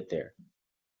harder to get there.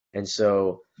 And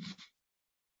so,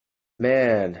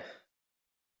 man,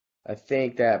 I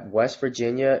think that West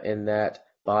Virginia in that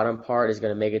bottom part is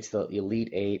going to make it to the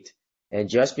Elite Eight. And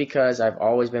just because I've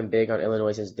always been big on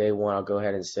Illinois since day one, I'll go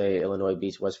ahead and say Illinois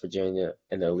beats West Virginia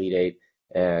in the Elite Eight.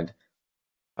 And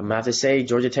I'm gonna have to say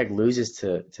Georgia Tech loses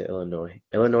to Illinois.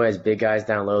 Illinois has big guys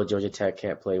down low. Georgia Tech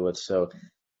can't play with. So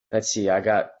let's see. I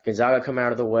got Gonzaga coming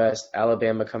out of the West,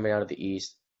 Alabama coming out of the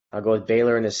East. I'll go with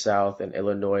Baylor in the South and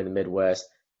Illinois in the Midwest.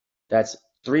 That's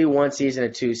 3 1 seeds and a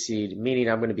 2 seed, meaning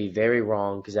I'm going to be very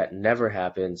wrong because that never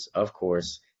happens. Of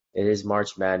course, it is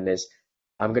March Madness.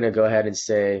 I'm going to go ahead and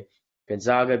say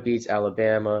Gonzaga beats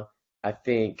Alabama. I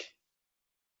think,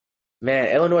 man,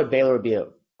 Illinois Baylor would be a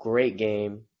great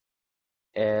game.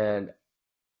 And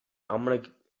I'm gonna,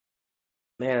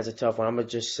 man, it's a tough one. I'm gonna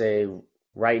just say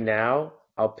right now,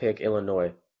 I'll pick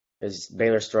Illinois because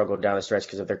Baylor struggled down the stretch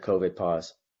because of their COVID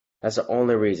pause. That's the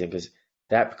only reason because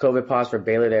that COVID pause for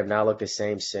Baylor, they have not looked the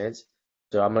same since.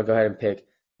 So I'm gonna go ahead and pick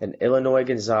an Illinois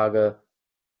Gonzaga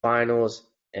finals.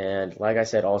 And like I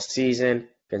said, all season,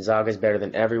 Gonzaga is better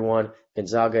than everyone.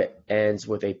 Gonzaga ends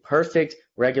with a perfect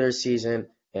regular season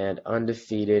and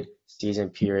undefeated season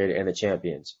period and the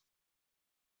champions.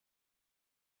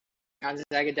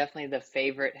 Gonzaga definitely the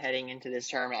favorite heading into this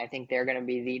tournament. I think they're going to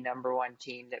be the number one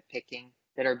team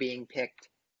that are being picked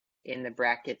in the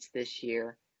brackets this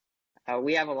year.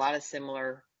 We have a lot of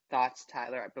similar thoughts,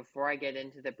 Tyler. Before I get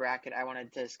into the bracket, I want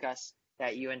to discuss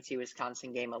that UNC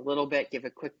Wisconsin game a little bit, give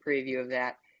a quick preview of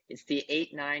that. It's the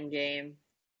 8-9 game.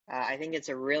 I think it's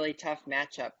a really tough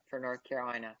matchup for North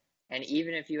Carolina. And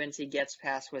even if UNC gets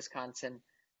past Wisconsin,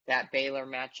 that Baylor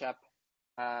matchup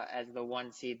as the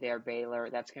 1 seed there, Baylor,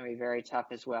 that's going to be very tough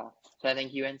as well. So I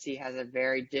think UNC has a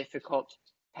very difficult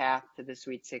path to the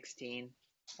Sweet 16.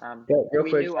 Yeah, real We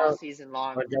quick, knew all Charles, season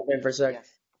long. I'll jump in for a sec. Yes.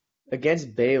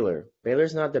 Against Baylor,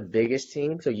 Baylor's not the biggest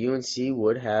team, so UNC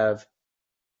would have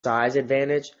size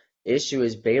advantage. Issue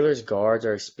is Baylor's guards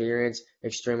are experienced,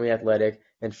 extremely athletic,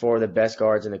 and four of the best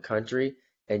guards in the country,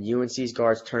 and UNC's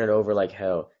guards turn it over like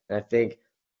hell. And I think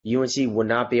UNC would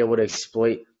not be able to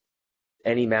exploit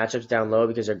any matchups down low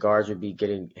because their guards would be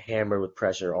getting hammered with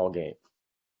pressure all game.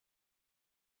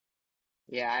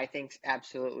 Yeah, I think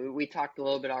absolutely. We talked a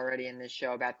little bit already in this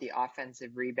show about the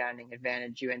offensive rebounding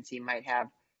advantage UNC might have.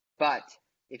 But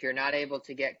if you're not able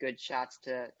to get good shots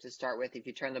to start with, if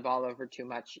you turn the ball over too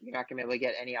much, you're not going to be able to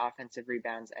get any offensive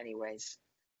rebounds anyways.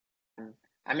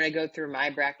 I'm going to go through my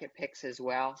bracket picks as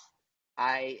well.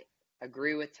 I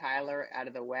agree with Tyler out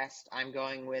of the West. I'm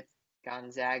going with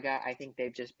Gonzaga. I think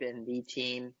they've just been the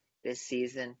team this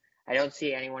season. I don't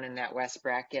see anyone in that West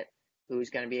bracket who's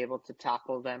going to be able to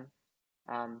topple them.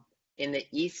 In the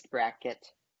East bracket,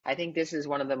 I think this is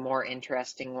one of the more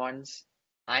interesting ones.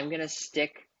 I'm going to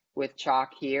stick with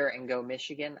chalk here and go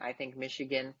Michigan. I think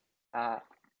Michigan,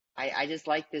 I just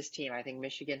like this team. I think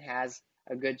Michigan has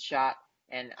a good shot.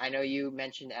 And I know you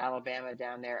mentioned Alabama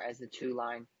down there as the 2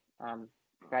 line.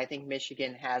 But I think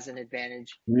Michigan has an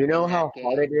advantage You know in that how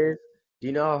hard game. it is? Do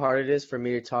you know how hard it is for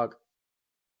me to talk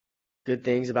good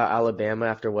things about Alabama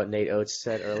after what Nate Oates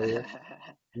said earlier?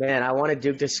 Man, I wanted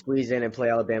Duke to squeeze in and play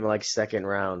Alabama like second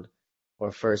round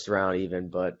or first round even,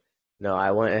 but no,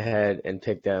 I went ahead and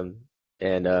picked them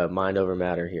and mind over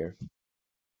matter here.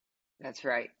 That's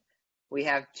right. We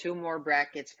have 2 more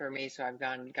brackets for me, so I've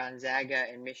gone Gonzaga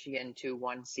and Michigan, 2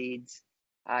 1 seeds.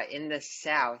 In the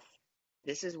South,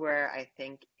 this is where I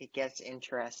think it gets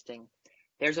interesting.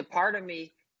 There's a part of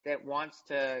me that wants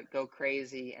to go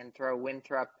crazy and throw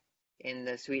Winthrop in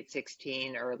the Sweet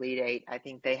 16 or Elite Eight. I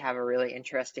think they have a really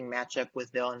interesting matchup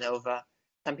with Villanova.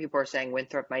 Some people are saying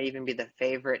Winthrop might even be the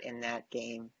favorite in that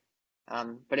game.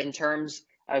 But in terms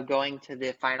of going to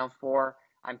the Final Four,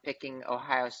 I'm picking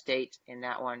Ohio State in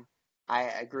that one. I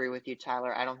agree with you,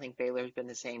 Tyler. I don't think Baylor's been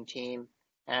the same team.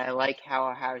 And I like how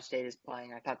Ohio State is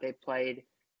playing. I thought they played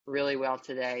really well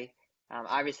today.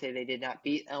 Obviously, they did not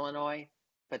beat Illinois,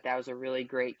 but that was a really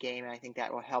great game, and I think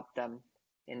that will help them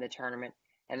in the tournament.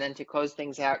 And then to close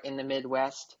things out in the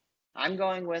Midwest, I'm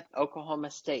going with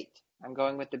Oklahoma State. I'm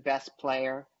going with the best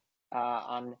player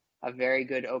on a very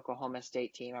good Oklahoma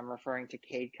State team. I'm referring to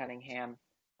Cade Cunningham.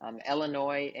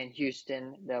 Illinois and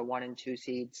Houston, the 1 and 2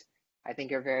 seeds, I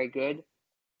think are very good.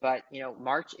 But,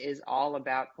 March is all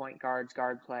about point guards,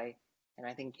 guard play. And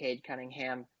I think Cade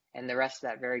Cunningham and the rest of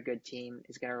that very good team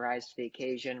is going to rise to the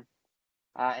occasion.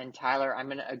 And Tyler, I'm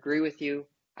going to agree with you.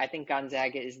 I think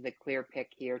Gonzaga is the clear pick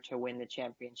here to win the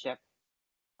championship.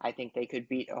 I think they could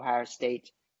beat Ohio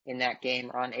State in that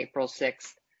game on April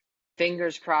 6th.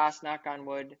 Fingers crossed, knock on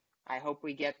wood. I hope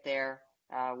we get there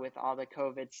with all the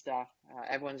COVID stuff.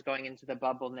 Everyone's going into the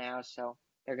bubble now, so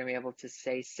they're going to be able to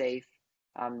stay safe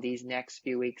these next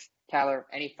few weeks. Tyler,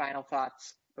 any final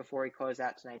thoughts before we close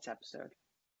out tonight's episode?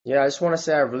 Yeah, I just want to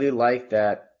say I really like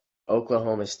that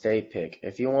Oklahoma State pick.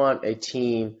 If you want a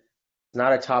team,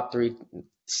 not a top 3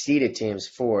 seeded team's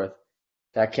fourth,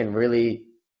 that can really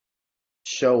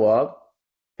show up,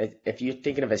 if you're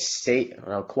thinking of a safe,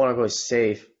 quote unquote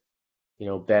safe,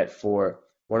 bet for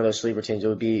one of those sleeper teams, it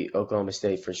would be Oklahoma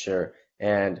State for sure.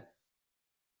 And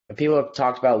people have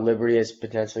talked about Liberty as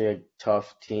potentially a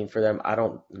tough team for them. I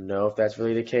don't know if that's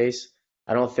really the case.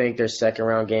 I don't think their second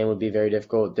round game would be very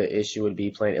difficult. The issue would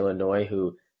be playing Illinois,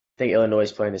 who I think Illinois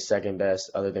is playing the second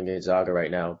best other than Gonzaga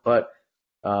right now. But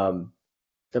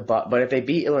if they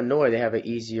beat Illinois, they have an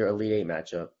easier Elite Eight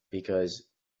matchup because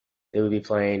they would be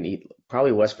playing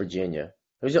probably West Virginia.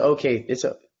 It's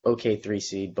an okay 3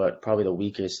 seed, but probably the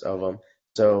weakest of them.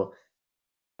 So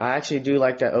I actually do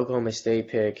like that Oklahoma State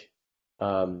pick.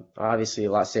 Obviously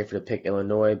a lot safer to pick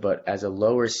Illinois, but as a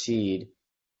lower seed,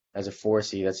 as a 4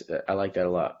 seed, I like that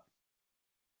a lot.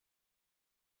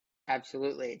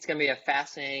 Absolutely. It's going to be a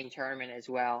fascinating tournament as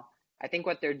well. I think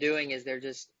what they're doing is they're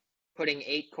just putting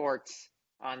 8 courts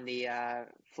on the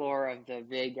floor of the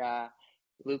big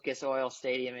Lucas Oil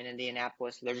Stadium in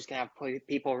Indianapolis. So they're just going to have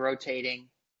people rotating.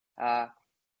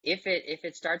 If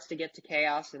it starts to get to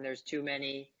chaos and there's too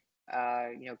many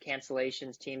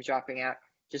cancellations, teams dropping out,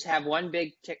 just have one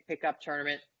big pickup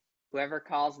tournament. Whoever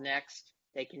calls next,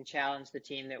 they can challenge the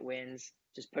team that wins.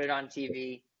 Just put it on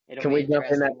TV. Can we jump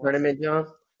in that tournament, John?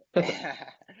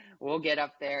 We'll get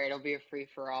up there. It'll be a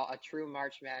free-for-all, a true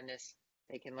March Madness.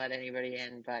 They can let anybody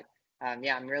in. But,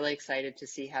 I'm really excited to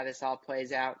see how this all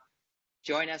plays out.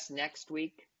 Join us next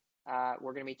week.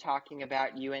 We're going to be talking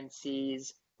about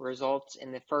UNC's results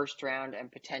in the first round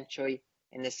and potentially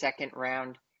in the second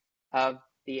round of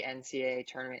the NCAA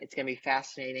tournament. It's going to be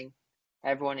fascinating.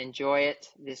 Everyone enjoy it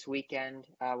this weekend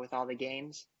with all the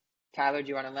games. Tyler, do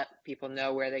you want to let people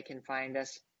know where they can find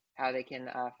us, how they can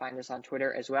find us on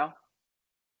Twitter as well?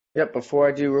 Yep, before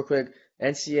I do real quick,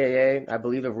 NCAA, I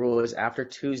believe the rule is after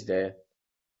Tuesday,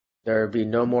 there will be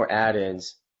no more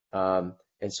add-ins. And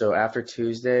so after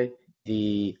Tuesday,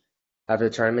 after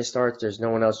the tournament starts, there's no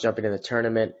one else jumping in the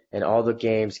tournament, and all the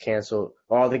games cancel.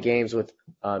 All the games with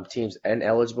teams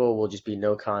ineligible will just be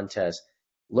no contest.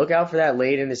 Look out for that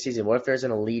late in the season. What if there's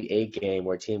an Elite Eight game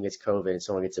where a team gets COVID and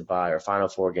someone gets a bye, or a Final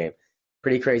Four game?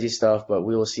 Pretty crazy stuff, but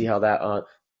we will see how that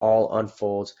all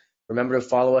unfolds. Remember to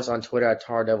follow us on Twitter at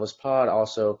Tar Devils Pod.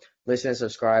 Also, listen and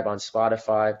subscribe on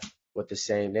Spotify with the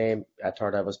same name at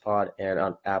Tar Devils Pod, and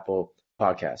on Apple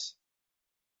Podcasts.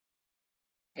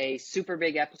 A super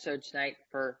big episode tonight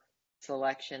for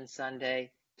Selection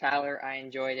Sunday. Tyler, I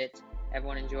enjoyed it.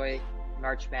 Everyone enjoy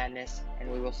March Madness, and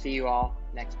we will see you all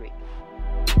next week.